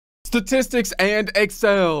Statistics and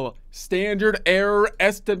Excel. Standard error,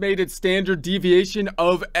 estimated standard deviation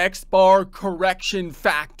of Xbar correction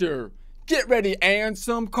factor. Get ready and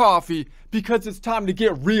some coffee because it's time to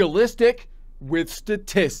get realistic with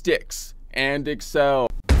statistics and Excel.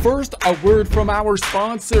 First, a word from our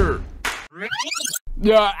sponsor.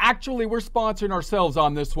 Yeah, actually, we're sponsoring ourselves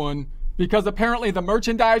on this one because apparently the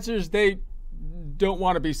merchandisers, they don't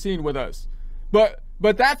want to be seen with us. But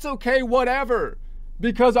that's okay, whatever.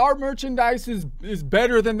 Because our merchandise is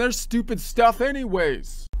better than their stupid stuff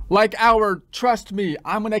anyways. Like our Trust Me,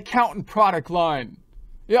 I'm an Accountant product line.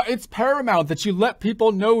 Yeah, it's paramount that you let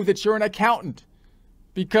people know that you're an accountant.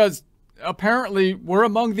 Because apparently we're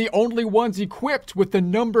among the only ones equipped with the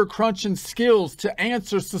number crunching skills to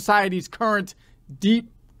answer society's current deep,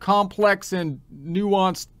 complex, and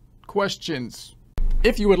nuanced questions.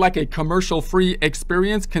 If you would like a commercial-free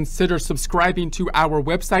experience, consider subscribing to our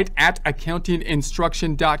website at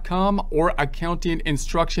accountinginstruction.com or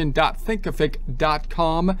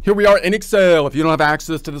accountinginstruction.thinkific.com. Here we are in Excel. If you don't have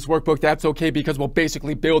access to this workbook, that's okay because we'll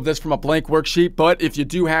basically build this from a blank worksheet. But if you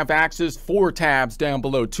do have access, 4 tabs down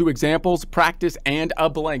below, 2 examples, practice, and a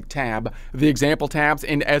blank tab. The example tabs,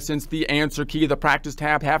 in essence, the answer key, the practice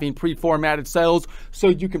tab having pre-formatted cells so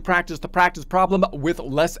you can practice the practice problem with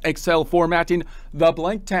less Excel formatting. The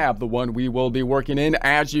blank tab, the one we will be working in,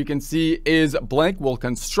 as you can see, is blank. We'll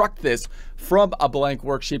construct this from a blank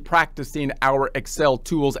worksheet, practicing our Excel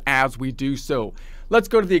tools as we do so. Let's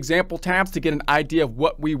go to the example tabs to get an idea of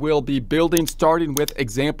what we will be building, starting with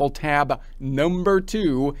example tab number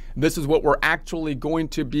 2. This is what we're actually going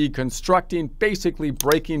to be constructing, basically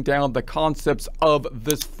breaking down the concepts of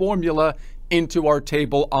this formula into our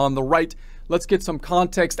table on the right. Let's get some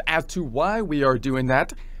context as to why we are doing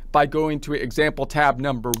that. By going to example tab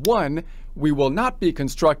number 1, we will not be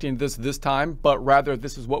constructing this time, but rather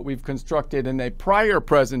this is what we've constructed in a prior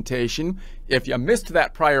presentation. If you missed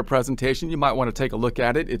that prior presentation, you might want to take a look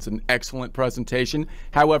at it. It's an excellent presentation.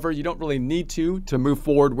 However, you don't really need to move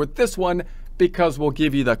forward with this one because we'll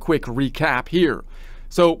give you the quick recap here.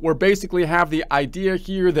 So we're basically have the idea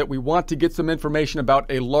here that we want to get some information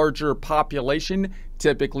about a larger population.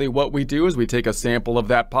 Typically what we do is we take a sample of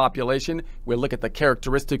that population, we look at the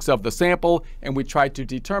characteristics of the sample, and we try to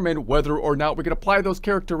determine whether or not we can apply those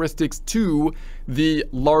characteristics to the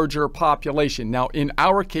larger population. Now in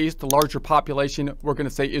our case, the larger population we're going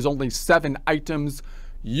to say is only 7 items.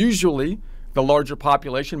 Usually the larger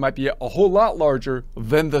population might be a whole lot larger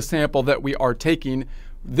than the sample that we are taking.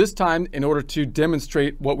 This time, in order to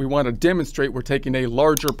demonstrate what we want to demonstrate, we're taking a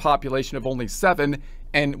larger population of only 7,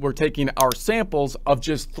 and we're taking our samples of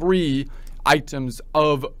just 3 items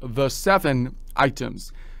of the 7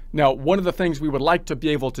 items. Now, one of the things we would like to be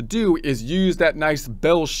able to do is use that nice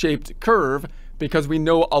bell-shaped curve, because we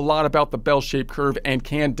know a lot about the bell-shaped curve and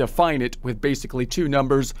can define it with basically 2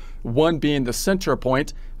 numbers, one being the center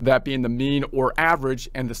point, that being the mean or average,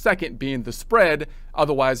 and the second being the spread,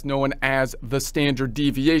 otherwise known as the standard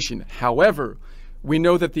deviation. However, we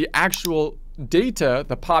know that the actual data,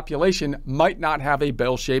 the population, might not have a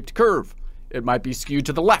bell-shaped curve. It might be skewed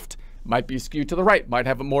to the left, might be skewed to the right, might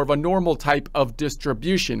have more of a normal type of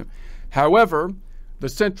distribution. However, the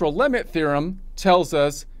central limit theorem tells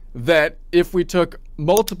us that if we took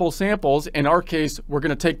multiple samples, in our case, we're going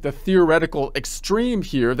to take the theoretical extreme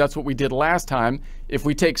here. That's what we did last time. If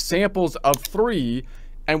we take samples of 3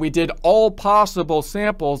 and we did all possible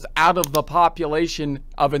samples out of the population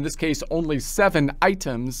of, in this case, only 7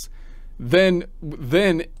 items, then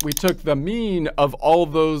we took the mean of all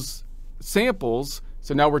those samples.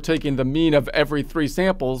 So now we're taking the mean of every 3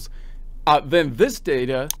 samples. Then this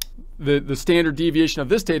data, the standard deviation of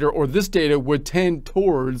this data, or this data, would tend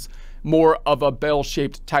towards more of a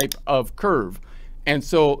bell-shaped type of curve. And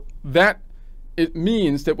so that it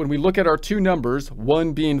means that when we look at our 2 numbers,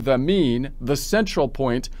 one being the mean, the central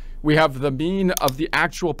point, we have the mean of the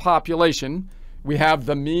actual population, we have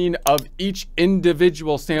the mean of each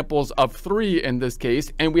individual samples of 3 in this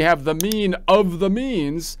case, and we have the mean of the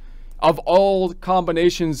means of all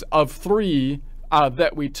combinations of 3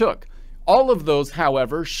 that we took. All of those,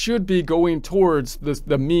 however, should be going towards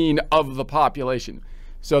the mean of the population.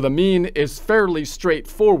 So the mean is fairly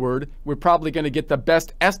straightforward. We're probably going to get the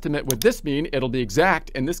best estimate with this mean. It'll be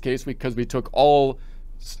exact in this case because we took all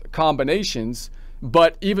combinations,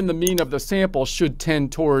 but even the mean of the sample should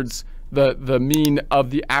tend towards the mean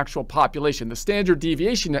of the actual population. The standard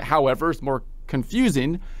deviation, however, is more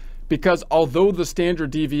confusing because although the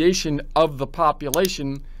standard deviation of the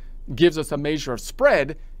population gives us a measure of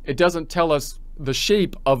spread, it doesn't tell us the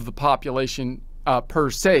shape of the population per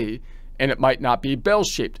se, and it might not be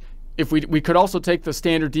bell-shaped. If we could also take the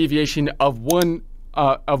standard deviation of one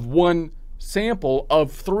one sample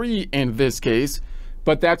of 3 in this case,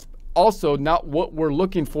 but that's also not what we're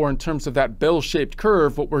looking for in terms of that bell-shaped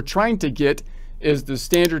curve. What we're trying to get is the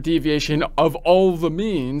standard deviation of all the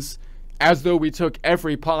means, as though we took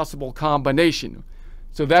every possible combination.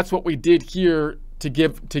 So that's what we did here to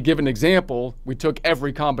give an example. We took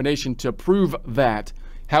every combination to prove that.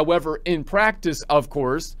 However, in practice, of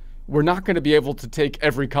course, we're not going to be able to take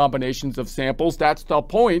every combinations of samples. That's the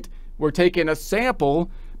point. We're taking a sample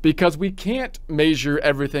because we can't measure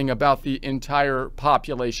everything about the entire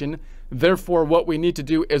population. Therefore, what we need to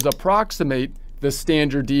do is approximate the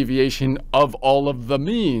standard deviation of all of the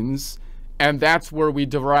means, and that's where we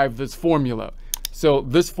derive this formula. So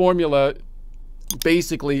this formula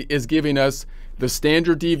basically is giving us the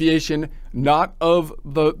standard deviation not of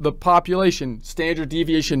the population, standard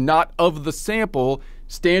deviation not of the sample,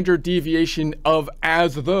 standard deviation of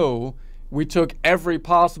as though we took every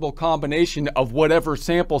possible combination of whatever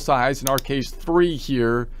sample size, in our case 3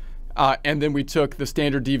 here, and then we took the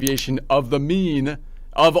standard deviation of the mean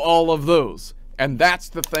of all of those. And that's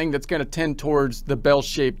the thing that's going to tend towards the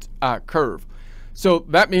bell-shaped curve. So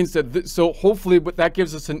that means that, so hopefully that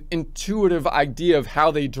gives us an intuitive idea of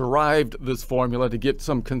how they derived this formula to get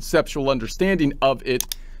some conceptual understanding of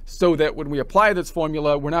it, so that when we apply this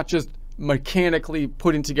formula, we're not just mechanically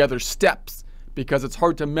putting together steps, because it's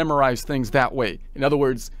hard to memorize things that way. In other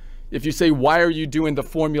words, if you say, why are you doing the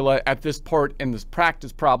formula at this part in this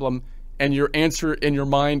practice problem, and your answer in your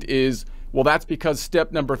mind is, well, that's because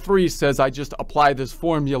step number 3 says I just apply this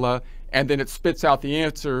formula and then it spits out the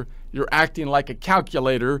answer, you're acting like a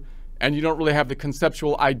calculator and you don't really have the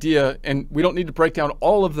conceptual idea. And we don't need to break down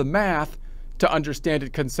all of the math to understand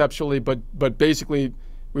it conceptually, but basically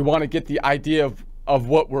we want to get the idea of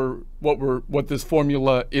what this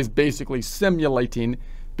formula is basically simulating,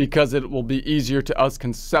 because it will be easier to us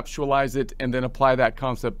conceptualize it and then apply that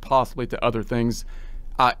concept possibly to other things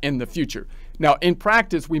in the future. Now, in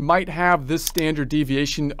practice, we might have this standard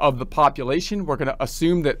deviation of the population. We're going to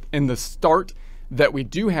assume that in the start that we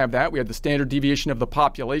do have that. We have the standard deviation of the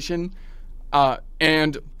population, but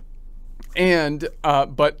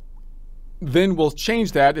then we'll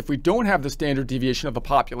change that. If we don't have the standard deviation of the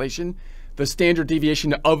population, the standard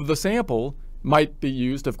deviation of the sample might be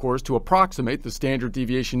used, of course, to approximate the standard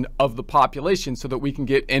deviation of the population, so that we can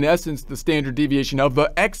get, in essence, the standard deviation of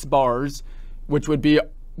the X bars, which would be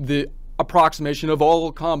the approximation of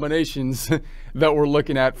all combinations that we're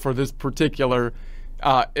looking at for this particular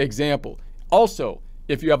example. Also,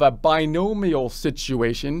 if you have a binomial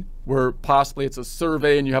situation where possibly it's a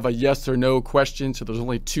survey and you have a yes or no question, so there's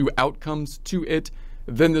only 2 outcomes to it,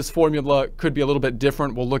 then this formula could be a little bit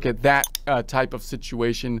different. We'll look at that type of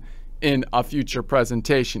situation in a future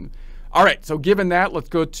presentation. All right, so given that, let's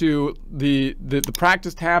go to the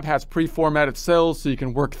practice tab. Has pre-formatted cells, so you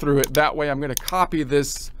can work through it that way. I'm going to copy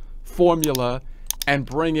this formula and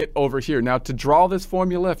bring it over here. Now, to draw this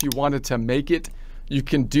formula, if you wanted to make it, you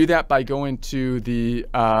can do that by going to the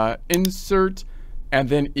insert and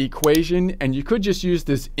then equation, and you could just use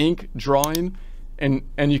this ink drawing,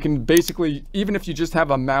 and you can basically, even if you just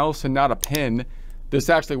have a mouse and not a pen, this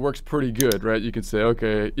actually works pretty good, right? You can say,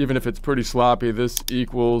 okay, even if it's pretty sloppy, this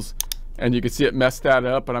equals, and you can see it messed that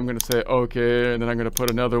up, but I'm going to say, okay, and then I'm going to put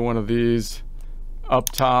another one of these up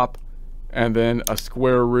top, and then a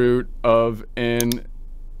square root of n.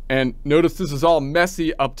 And notice this is all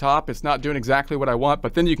messy up top. It's not doing exactly what I want,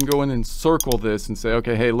 but then you can go in and circle this and say,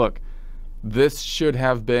 okay, hey, look, this should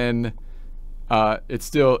have been, it's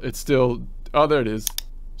still, oh, there it is,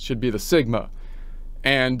 should be the sigma.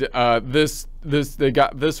 And they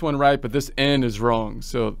got this one right, but this n is wrong.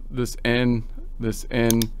 So this n, it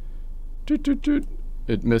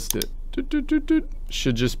missed it,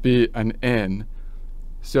 should just be an n.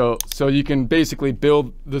 So you can basically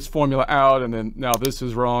build this formula out, and then now this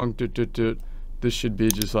is wrong. This should be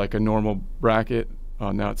just like a normal bracket. Oh,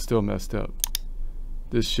 now it's still messed up.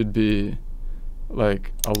 This should be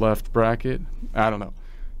like a left bracket. I don't know,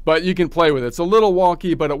 but you can play with it. It's a little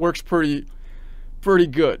wonky, but it works pretty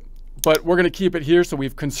good. But we're going to keep it here. So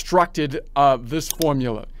we've constructed this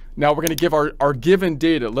formula. Now we're going to give our given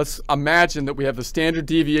data. Let's imagine that we have the standard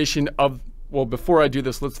deviation of, well, before I do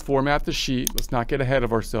this, let's format the sheet. Let's not get ahead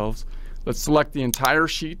of ourselves. Let's select the entire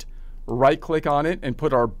sheet, right-click on it, and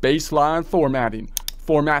put our baseline formatting.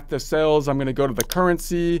 Format the cells. I'm going to go to the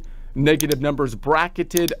currency, negative numbers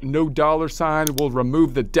bracketed, no $sign. We'll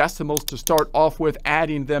remove the decimals to start off with,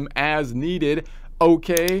 adding them as needed.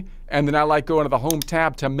 Okay, and then I like going to the Home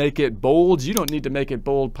tab to make it bold. You don't need to make it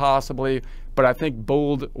bold possibly, but I think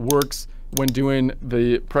bold works when doing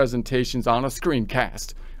the presentations on a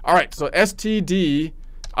screencast. All right, so STD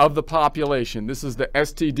of the population. This is the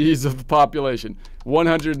STDs of the population.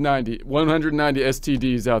 190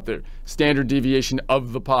 STDs out there. Standard deviation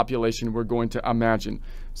of the population we're going to imagine.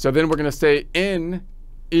 So then we're going to say N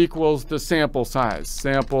equals the sample size.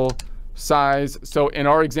 Sample size. So in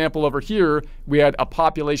our example over here, we had a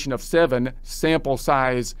population of 7. Sample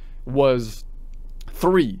size was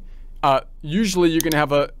 3. Usually you're going to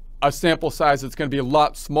have a sample size that's going to be a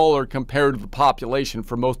lot smaller compared to the population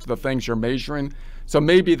for most of the things you're measuring. So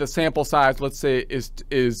maybe the sample size, let's say, is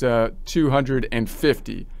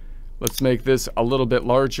 250. Let's make this a little bit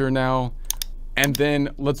larger now. And then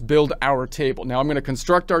let's build our table. Now I'm going to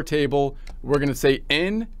construct our table. We're going to say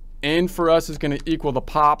N. N for us is going to equal the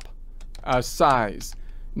pop size.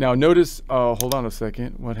 Now notice, hold on a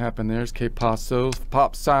second. What happened there is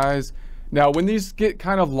pop size. Now when these get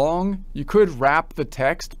kind of long, you could wrap the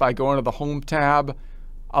text by going to the Home tab,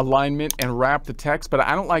 alignment, and wrap the text, but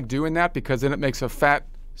I don't like doing that because then it makes a fat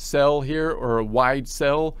cell here or a wide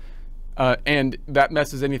cell, and that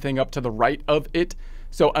messes anything up to the right of it.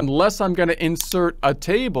 So unless I'm going to insert a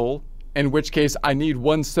table, in which case I need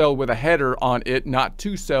one cell with a header on it, not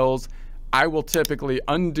 2 cells, I will typically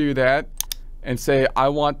undo that and say I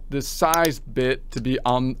want this size bit to be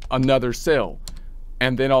on another cell.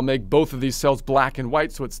 And then I'll make both of these cells black and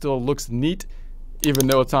white so it still looks neat, even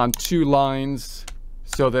though it's on 2 lines,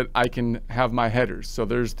 so that I can have my headers. So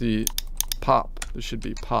there's the pop. This should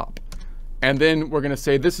be pop. And then we're going to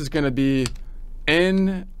say this is going to be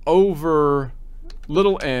N over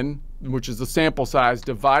little n, which is the sample size,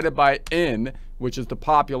 divided by N, which is the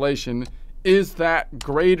population. Is that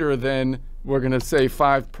greater than, we're going to say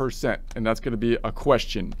 5%? And that's going to be a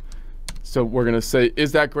question. So we're going to say,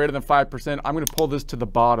 is that greater than 5%? I'm going to pull this to the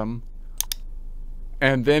bottom.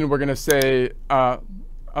 And then we're going to say,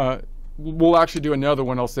 we'll actually do another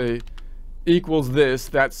one. I'll say equals this,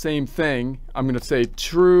 that same thing. I'm going to say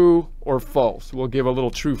true or false. We'll give a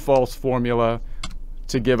little true false formula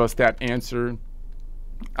to give us that answer.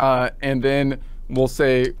 And then we'll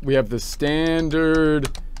say we have the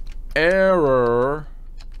standard error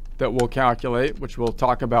that we'll calculate, which we'll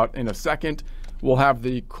talk about in a second. We'll have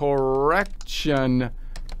the correction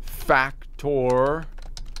factor,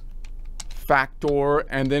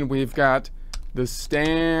 and then we've got the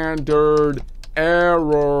standard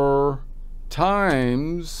error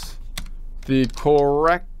times the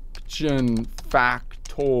correction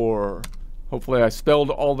factor. Hopefully I spelled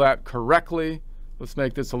all that correctly. Let's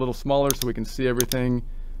make this a little smaller so we can see everything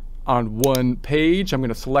on one page. I'm going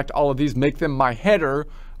to select all of these, make them my header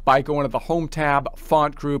by going to the Home tab,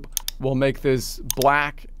 Font Group. We'll make this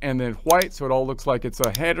black and then white so it all looks like it's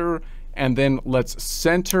a header. And then let's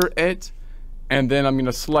center it. And then I'm going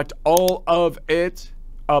to select all of it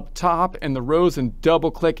up top and the rows and double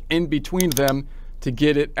click in between them to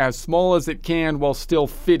get it as small as it can while still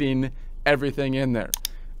fitting everything in there.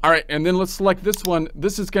 All right, and then let's select this one.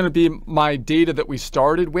 This is going to be my data that we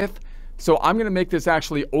started with. So I'm going to make this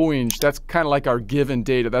actually orange. That's kind of like our given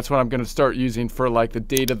data. That's what I'm going to start using for like the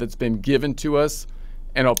data that's been given to us.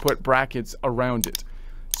 And I'll put brackets around it.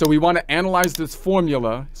 So we want to analyze this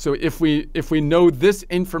formula. So if we know this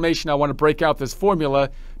information, I want to break out this formula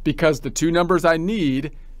because the 2 numbers I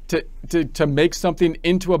need to make something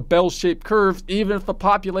into a bell-shaped curve, even if the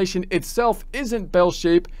population itself isn't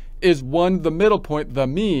bell-shaped, is 1, the middle point, the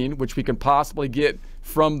mean, which we can possibly get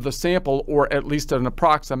from the sample or at least an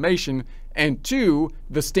approximation, and 2,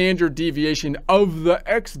 the standard deviation of the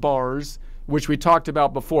Xbars, which we talked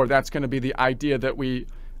about before. That's going to be the idea that we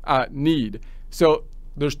need. So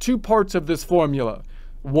there's 2 parts of this formula.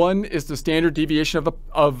 One is the standard deviation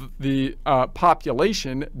of the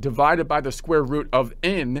population divided by the square root of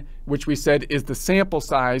n, which we said is the sample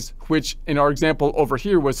size, which in our example over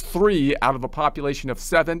here was 3 out of a population of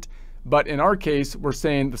 7. But in our case, we're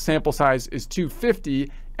saying the sample size is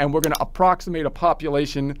 250, and we're going to approximate a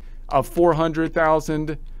population of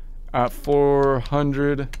 400,000,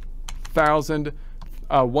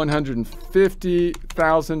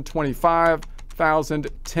 150,000, 25,000,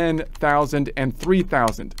 10,000, and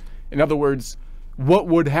 3,000. In other words, what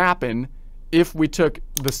would happen if we took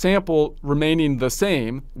the sample remaining the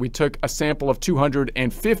same, we took a sample of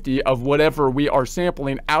 250 of whatever we are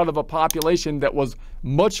sampling out of a population that was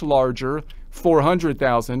much larger,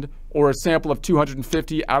 400,000, or a sample of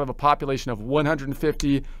 250 out of a population of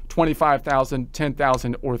 150, 25,000,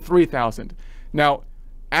 10,000, or 3,000. Now,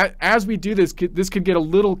 as we do this, this could get a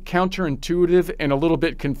little counterintuitive and a little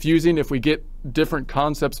bit confusing if we get different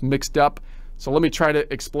concepts mixed up. So let me try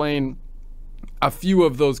to explain a few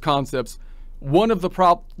of those concepts. One of the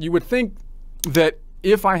you would think that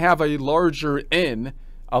if I have a larger n,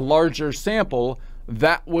 a larger sample,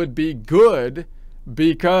 that would be good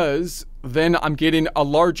because then I'm getting a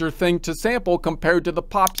larger thing to sample compared to the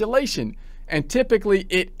population. And typically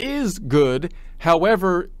it is good.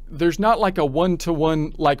 However, there's not like a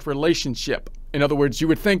one-to-one like relationship. In other words, you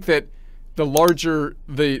would think that the larger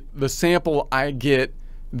the sample I get,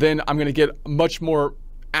 then I'm going to get much more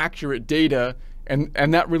accurate data.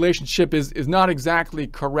 And that relationship is not exactly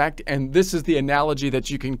correct. And this is the analogy that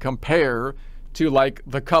you can compare to like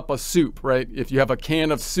the cup of soup, right? If you have a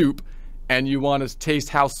can of soup and you want to taste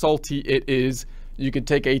how salty it is, you could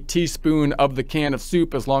take a teaspoon of the can of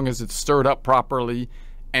soup, as long as it's stirred up properly,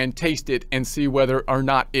 and taste it and see whether or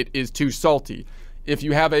not it is too salty. If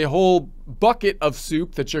you have a whole bucket of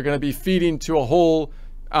soup that you're going to be feeding to a whole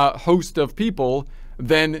host of people,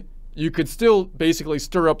 then you could still basically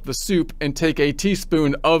stir up the soup and take a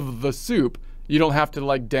teaspoon of the soup. You don't have to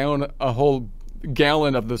like down a whole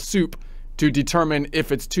gallon of the soup to determine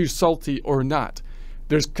if it's too salty or not.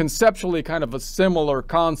 There's conceptually kind of a similar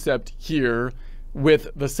concept here with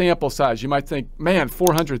the sample size. You might think, man,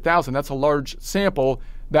 400,000, that's a large sample.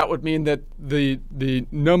 That would mean that the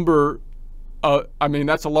number,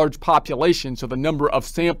 that's a large population, so the number of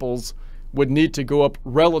samples would need to go up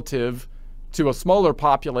relative to a smaller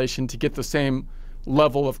population to get the same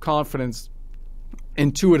level of confidence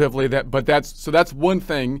intuitively. That's one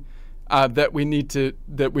thing that we need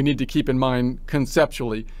to keep in mind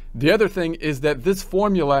conceptually. The other thing is that this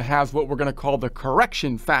formula has what we're going to call the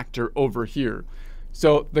correction factor over here.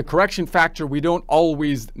 So the correction factor we don't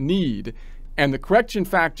always need, and the correction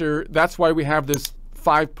factor, that's why we have this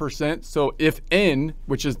 5%. So if n,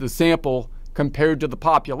 which is the sample compared to the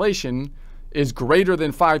population, is greater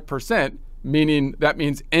than 5%, meaning that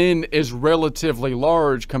means n is relatively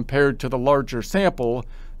large compared to the larger sample,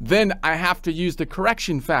 then I have to use the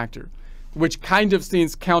correction factor, which kind of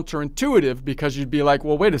seems counterintuitive, because you'd be like,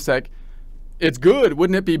 well, wait a sec, it's good.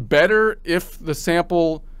 Wouldn't it be better if the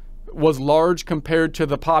sample was large compared to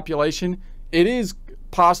the population? It is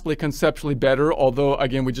possibly conceptually better, although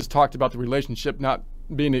again, we just talked about the relationship not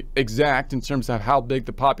being exact in terms of how big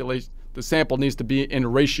the sample needs to be in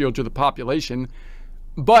ratio to the population.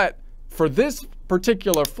 But for this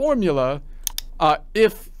particular formula,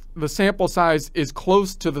 if the sample size is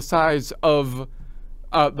close to the size of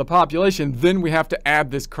the population, then we have to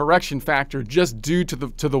add this correction factor just due to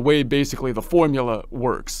the way basically the formula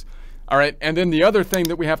works. All right, and then the other thing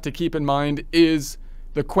that we have to keep in mind is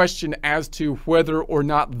the question as to whether or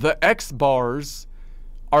not the X bars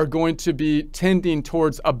are going to be tending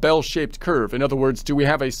towards a bell-shaped curve. In other words, do we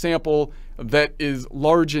have a sample that is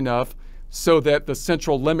large enough so that the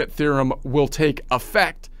central limit theorem will take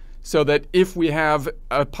effect, so that if we have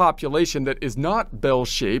a population that is not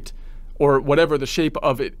bell-shaped, or whatever the shape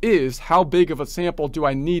of it is, how big of a sample do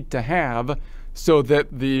I need to have so that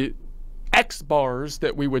the X bars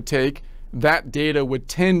that we would take, that data would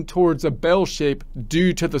tend towards a bell shape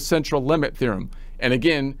due to the central limit theorem. And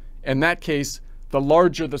again, in that case, the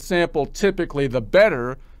larger the sample, typically the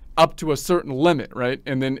better, up to a certain limit, right?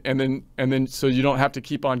 And then so you don't have to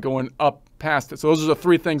keep on going up past it. So those are the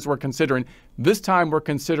three things we're considering. This time we're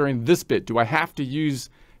considering this bit. Do I have to use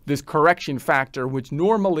this correction factor, which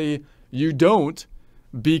normally you don't,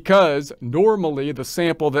 because normally the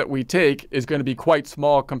sample that we take is going to be quite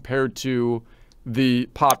small compared to the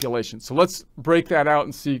population. So let's break that out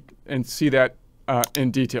and see that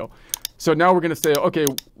in detail. So now we're going to say, okay,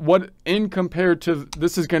 what n compared to,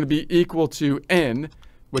 this is going to be equal to n,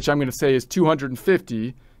 which I'm going to say is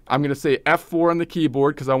 250. I'm going to say F4 on the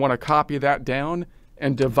keyboard because I want to copy that down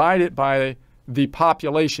and divide it by the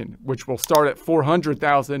population, which will start at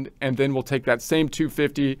 400,000, and then we'll take that same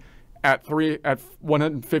 250 at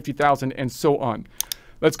 150,000, and so on.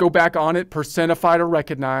 Let's go back on it, percentify to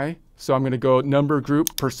recognize. So I'm going to go number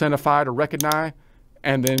group, percentify to recognize,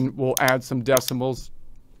 and then we'll add some decimals.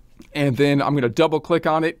 And then I'm going to double click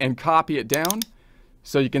on it and copy it down.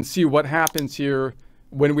 So you can see what happens here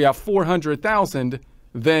when we have 400,000,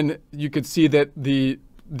 then you could see that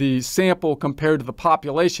the sample compared to the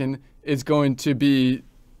population is going to be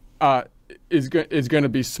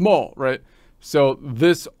small, right? So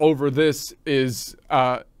this over this is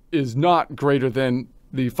not greater than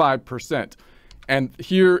the 5%. And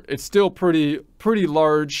here it's still pretty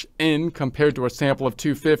large n compared to a sample of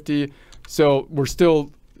 250. So we're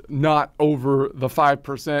still not over the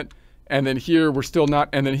 5%. And then here we're still not,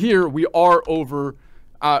 and then here we are over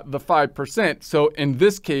the 5%. So in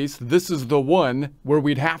this case, this is the one where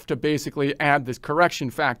we'd have to basically add this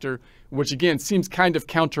correction factor, which again seems kind of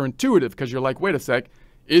counterintuitive, because you're like, wait a sec,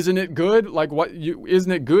 isn't it good? Like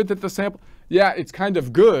isn't it good that the sample? Yeah, it's kind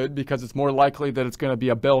of good because it's more likely that it's going to be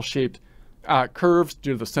a bell-shaped curve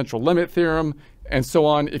due to the central limit theorem, and so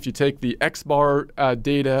on if you take the Xbar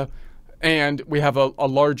data, and we have a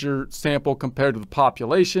larger sample compared to the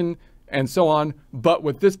population, and so on. But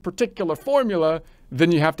with this particular formula,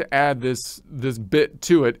 then you have to add this bit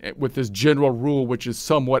to it with this general rule, which is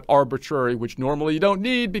somewhat arbitrary, which normally you don't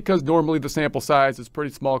need because normally the sample size is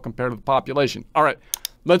pretty small compared to the population. All right,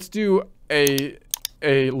 let's do a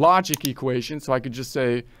logic equation. So I could just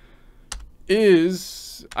say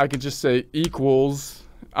equals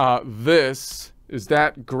this, is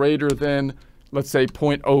that greater than, let's say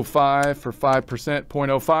 0.05 for 5%,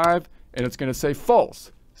 0.05, and it's going to say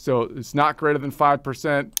false. So it's not greater than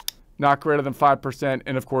 5%, not greater than 5%,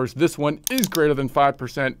 and of course this one is greater than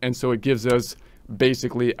 5%, and so it gives us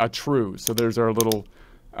basically a true. So there's our little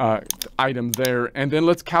item there. And then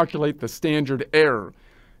let's calculate the standard error.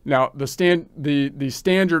 Now the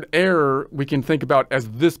standard error we can think about as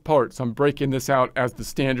this part. So I'm breaking this out as the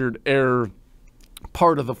standard error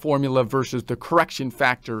part of the formula versus the correction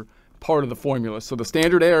factor part of the formula. So the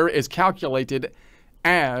standard error is calculated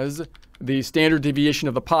as the standard deviation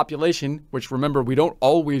of the population, which remember, we don't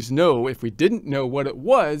always know. If we didn't know what it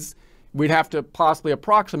was, we'd have to possibly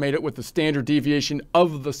approximate it with the standard deviation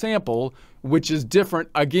of the sample, which is different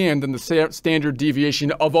again than the standard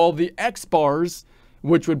deviation of all the Xbars,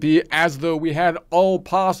 which would be as though we had all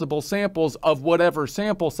possible samples of whatever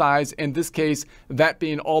sample size, in this case, that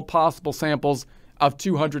being all possible samples of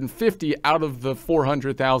 250 out of the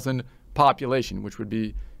 400,000 population, which would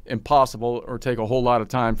be impossible or take a whole lot of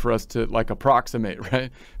time for us to like approximate, right?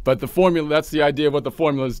 But the formula, that's the idea of what the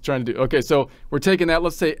formula is trying to do. Okay, so we're taking that,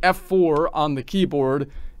 let's say F4 on the keyboard,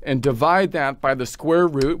 and divide that by the square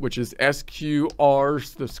root, which is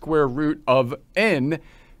SQR, the square root of n,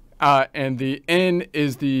 and the n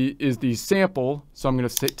is the sample, so I'm going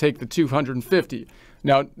to take the 250.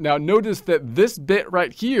 Now notice that this bit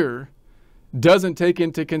right here doesn't take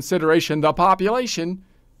into consideration the population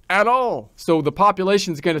at all. So the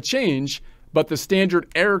population is going to change, but the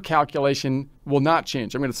standard error calculation will not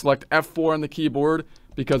change. I'm going to select F4 on the keyboard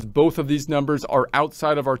because both of these numbers are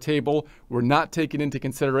outside of our table. We're not taking into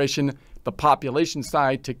consideration the population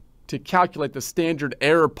side to calculate the standard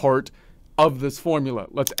error part of this formula.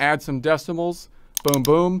 Let's add some decimals. Boom,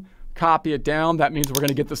 boom. Copy it down. That means we're going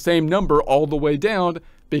to get the same number all the way down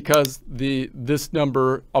because this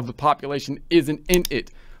number of the population isn't in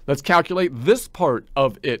it. Let's calculate this part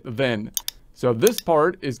of it then. So this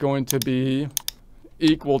part is going to be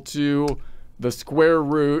equal to the square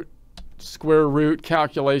root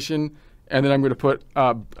calculation, and then I'm going to put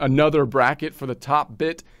another bracket for the top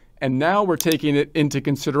bit, and now we're taking it into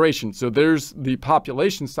consideration. So there's the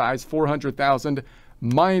population size, 400,000,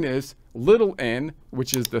 minus little n,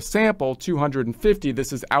 which is the sample, 250.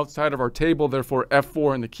 This is outside of our table, therefore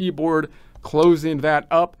F4 on the keyboard, closing that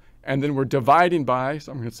up. And then we're dividing by,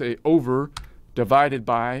 so I'm going to say over, divided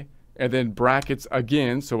by, and then brackets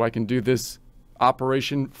again. So I can do this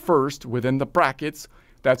operation first within the brackets.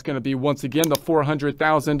 That's going to be, once again, the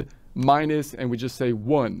 400,000 minus, and we just say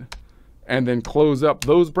 1. And then close up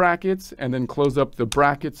those brackets, and then close up the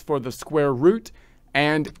brackets for the square root,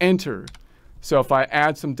 and enter. So if I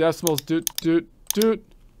add some decimals,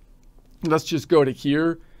 let's just go to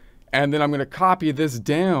here. And then I'm going to copy this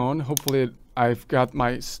down. Hopefully I've got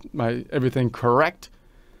my everything correct.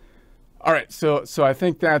 All right, so I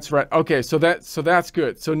think that's right. Okay, so that's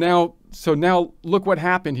good. So now look what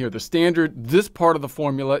happened here. The standard, this part of the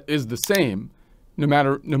formula is the same, no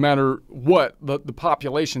matter what the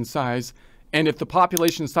population size. And if the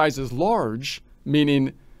population size is large,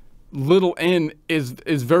 meaning little n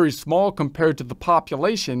is very small compared to the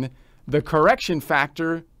population, the correction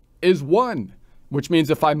factor is 1. Which means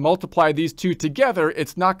if I multiply these two together,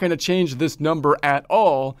 it's not going to change this number at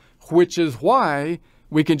all, which is why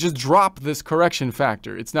we can just drop this correction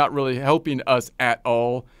factor. It's not really helping us at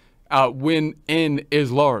all when n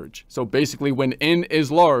is large. So basically when n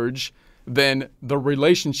is large, then the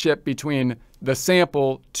relationship between the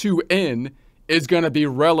sample to n is going to be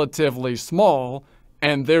relatively small,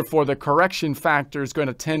 and therefore the correction factor is going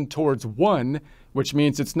to tend towards 1, which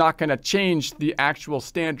means it's not going to change the actual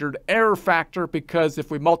standard error factor, because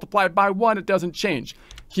if we multiply it by 1, it doesn't change.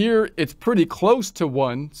 Here, it's pretty close to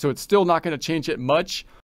 1, so it's still not going to change it much.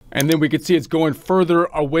 And then we can see it's going further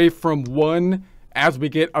away from 1 as we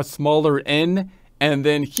get a smaller n. And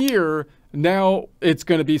then here, now it's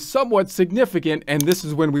going to be somewhat significant, and this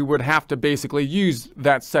is when we would have to basically use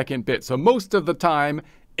that second bit. So most of the time,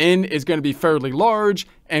 N is going to be fairly large,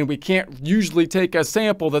 and we can't usually take a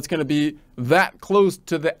sample that's going to be that close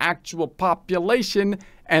to the actual population,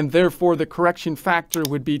 and therefore the correction factor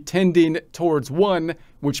would be tending towards 1,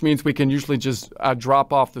 which means we can usually just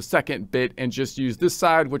drop off the second bit and just use this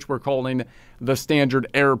side, which we're calling the standard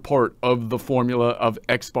error part of the formula of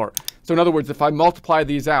Xbar. So in other words, if I multiply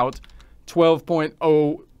these out,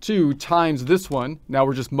 12.02 times this one, now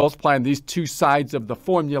we're just multiplying these two sides of the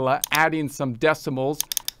formula, adding some decimals.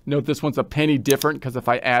 Note this one's a penny different because if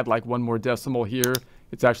I add like one more decimal here,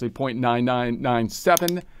 it's actually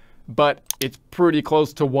 0.9997, but it's pretty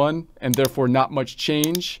close to 1, and therefore not much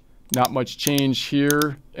change. Not much change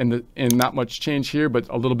here, and not much change here, but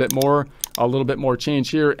a little bit more change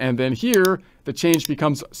here. And then here, the change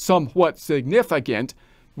becomes somewhat significant,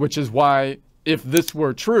 which is why if this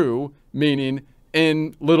were true, meaning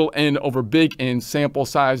n, little n over big N, sample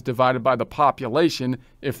size divided by the population,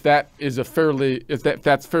 if that is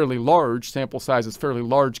that's fairly large, sample size is fairly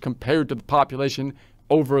large compared to the population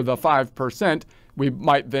over the 5%, we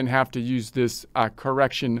might then have to use this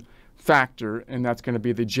correction factor, and that's going to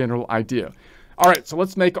be the general idea. All right, so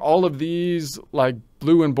let's make all of these like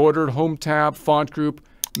blue and bordered, home tab, font group,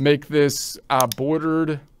 make this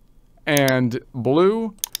bordered and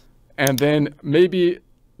blue, and then maybe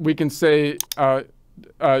we can say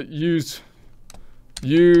use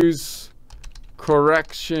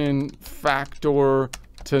correction factor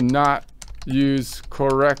to not use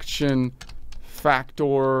correction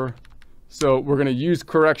factor. So we're going to use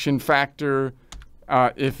correction factor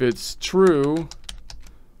if it's true,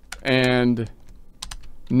 and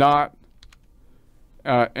not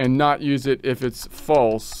use it if it's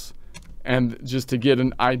false, and just to get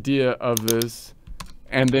an idea of this.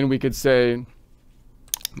 And then we could say,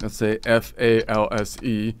 let's say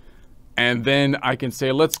FALSE, and then I can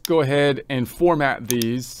say, let's go ahead and format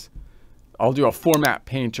these. I'll do a format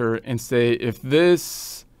painter and say if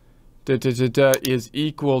this is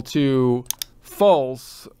equal to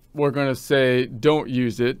false, we're going to say don't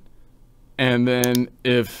use it. And then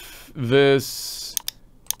if this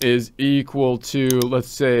is equal to, let's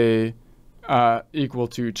say, equal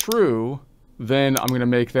to true, then I'm going to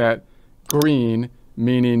make that green,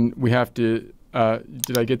 meaning we have to,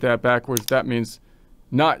 did I get that backwards? That means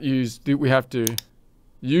not use, we have to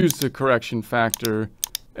use the correction factor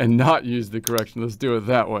and not use the correction. Let's do it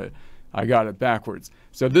that way. I got it backwards.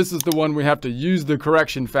 So this is the one we have to use the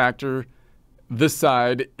correction factor, this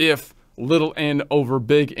side, if little n over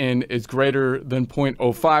big N is greater than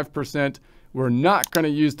 0.05%. We're not going to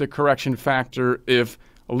use the correction factor if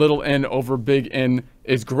little n over big N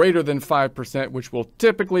is greater than 5%, which will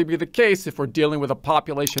typically be the case if we're dealing with a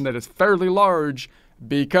population that is fairly large,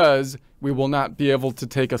 because we will not be able to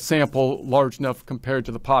take a sample large enough compared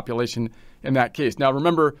to the population in that case. Now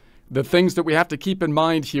remember, the things that we have to keep in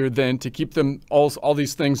mind here then to keep them all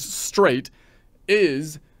these things straight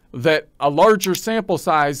is that a larger sample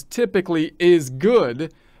size typically is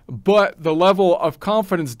good, but the level of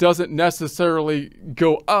confidence doesn't necessarily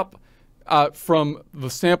go up from the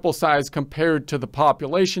sample size compared to the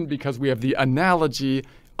population, because we have the analogy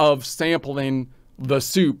of sampling the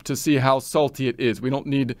soup to see how salty it is. We don't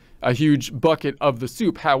need a huge bucket of the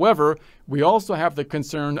soup. However, we also have the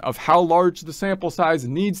concern of how large the sample size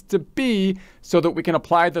needs to be so that we can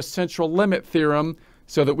apply the central limit theorem,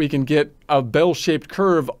 so that we can get a bell-shaped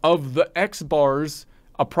curve of the X bars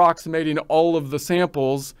approximating all of the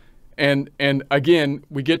samples. And again,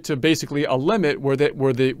 we get to basically a limit where that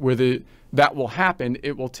will happen.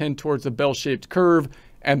 It will tend towards a bell-shaped curve,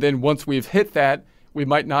 and then once we've hit that, we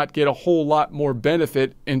might not get a whole lot more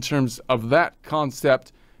benefit in terms of that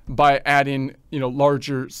concept by adding,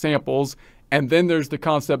 larger samples. And then there's the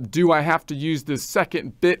concept, do I have to use this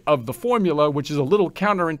second bit of the formula, which is a little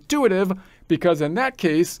counterintuitive, because in that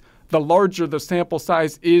case, the larger the sample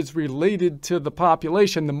size is related to the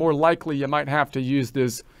population, the more likely you might have to use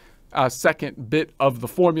this second bit of the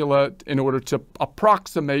formula in order to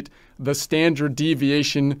approximate the standard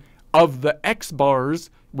deviation of the X bars,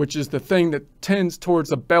 which is the thing that tends towards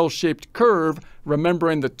a bell-shaped curve.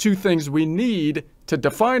 Remembering the two things we need to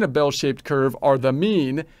define a bell-shaped curve are the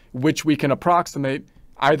mean, which we can approximate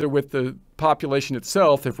either with the population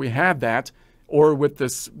itself, if we have that, or with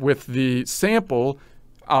the sample,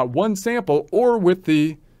 one sample, or with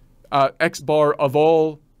the X bar of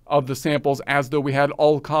all of the samples, as though we had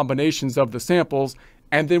all combinations of the samples.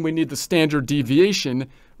 And then we need the standard deviation,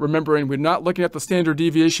 remembering we're not looking at the standard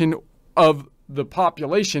deviation of the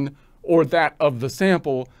population or that of the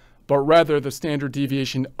sample, but rather the standard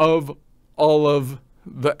deviation of all of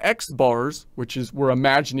the X bars, which is, we're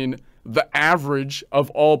imagining the average of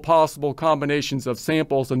all possible combinations of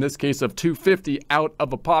samples, in this case of 250 out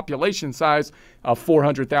of a population size of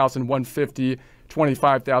 400,000, 150,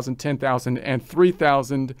 25,000, 10,000, and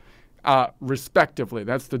 3,000 respectively.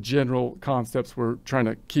 That's the general concepts we're trying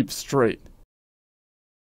to keep straight.